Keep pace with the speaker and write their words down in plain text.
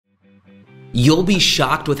You'll be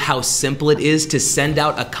shocked with how simple it is to send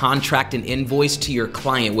out a contract and invoice to your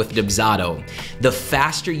client with Dubsado. The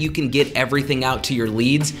faster you can get everything out to your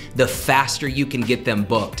leads, the faster you can get them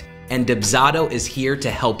booked. And Dubsado is here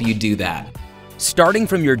to help you do that. Starting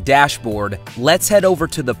from your dashboard, let's head over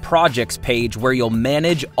to the projects page where you'll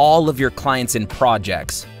manage all of your clients and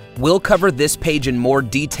projects. We'll cover this page in more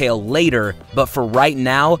detail later, but for right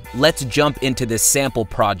now, let's jump into this sample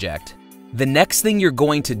project. The next thing you're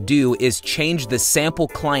going to do is change the sample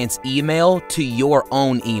client's email to your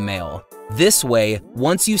own email. This way,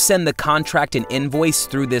 once you send the contract and invoice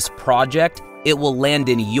through this project, it will land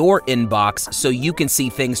in your inbox so you can see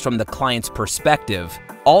things from the client's perspective.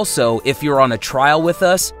 Also, if you're on a trial with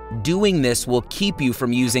us, doing this will keep you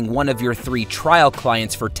from using one of your 3 trial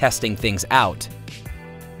clients for testing things out.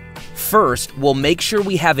 First, we'll make sure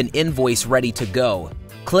we have an invoice ready to go.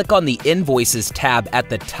 Click on the Invoices tab at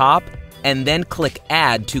the top and then click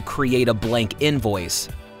Add to create a blank invoice.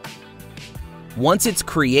 Once it's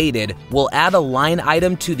created, we'll add a line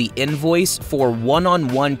item to the invoice for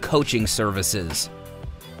one-on-one coaching services.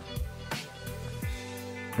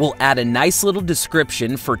 We'll add a nice little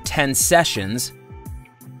description for 10 sessions,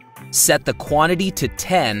 set the quantity to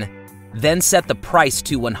 10, then set the price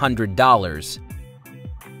to $100,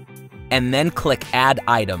 and then click Add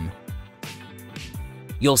Item.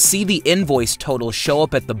 You'll see the invoice total show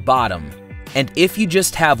up at the bottom. And if you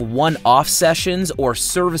just have one-off sessions or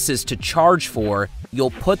services to charge for,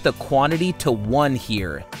 you'll put the quantity to 1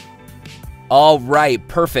 here. All right,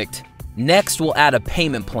 perfect. Next, we'll add a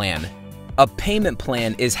payment plan. A payment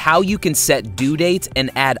plan is how you can set due dates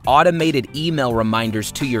and add automated email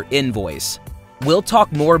reminders to your invoice. We'll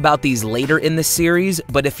talk more about these later in the series,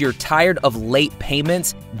 but if you're tired of late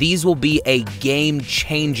payments, these will be a game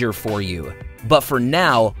changer for you. But for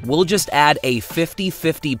now, we'll just add a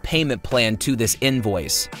 50-50 payment plan to this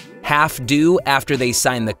invoice. Half due after they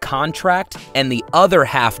sign the contract and the other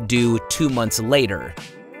half due 2 months later.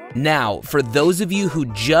 Now, for those of you who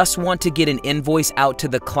just want to get an invoice out to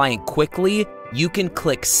the client quickly, you can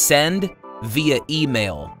click Send via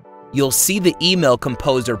email. You'll see the email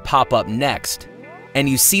composer pop up next. And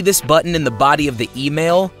you see this button in the body of the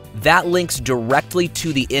email? That links directly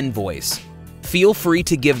to the invoice. Feel free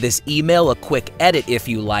to give this email a quick edit if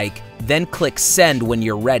you like, then click Send when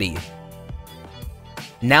you're ready.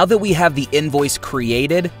 Now that we have the invoice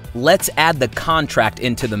created, let's add the contract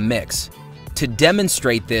into the mix. To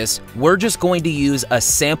demonstrate this, we're just going to use a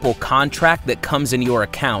sample contract that comes in your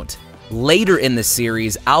account. Later in the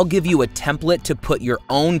series, I'll give you a template to put your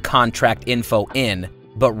own contract info in,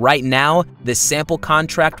 but right now, this sample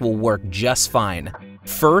contract will work just fine.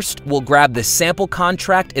 First, we'll grab the sample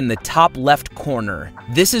contract in the top left corner.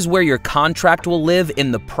 This is where your contract will live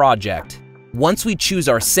in the project. Once we choose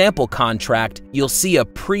our sample contract, you'll see a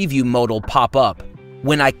preview modal pop up.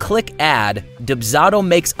 When I click Add, Dubsado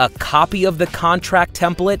makes a copy of the contract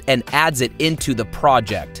template and adds it into the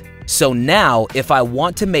project. So now, if I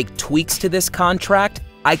want to make tweaks to this contract,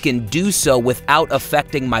 I can do so without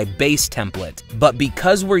affecting my base template. But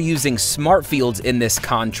because we're using smart fields in this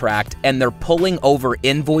contract and they're pulling over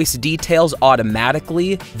invoice details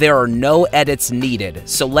automatically, there are no edits needed.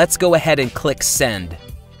 So let's go ahead and click Send.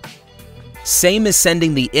 Same as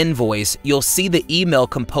sending the invoice, you'll see the email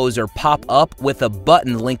composer pop up with a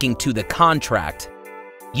button linking to the contract.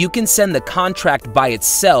 You can send the contract by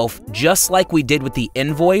itself just like we did with the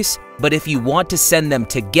invoice, but if you want to send them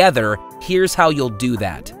together, here's how you'll do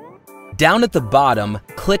that. Down at the bottom,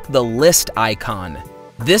 click the list icon.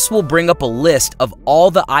 This will bring up a list of all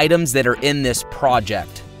the items that are in this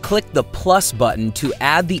project. Click the plus button to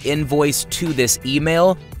add the invoice to this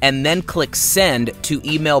email, and then click Send to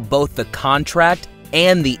email both the contract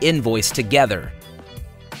and the invoice together.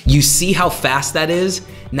 You see how fast that is?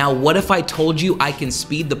 Now what if I told you I can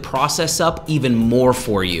speed the process up even more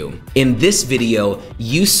for you? In this video,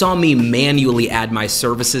 you saw me manually add my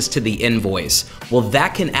services to the invoice. Well,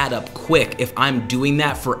 that can add up quick if I'm doing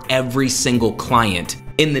that for every single client.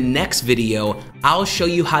 In the next video, I'll show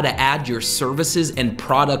you how to add your services and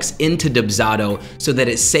products into Dubsado so that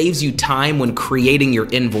it saves you time when creating your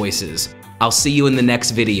invoices. I'll see you in the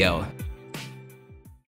next video.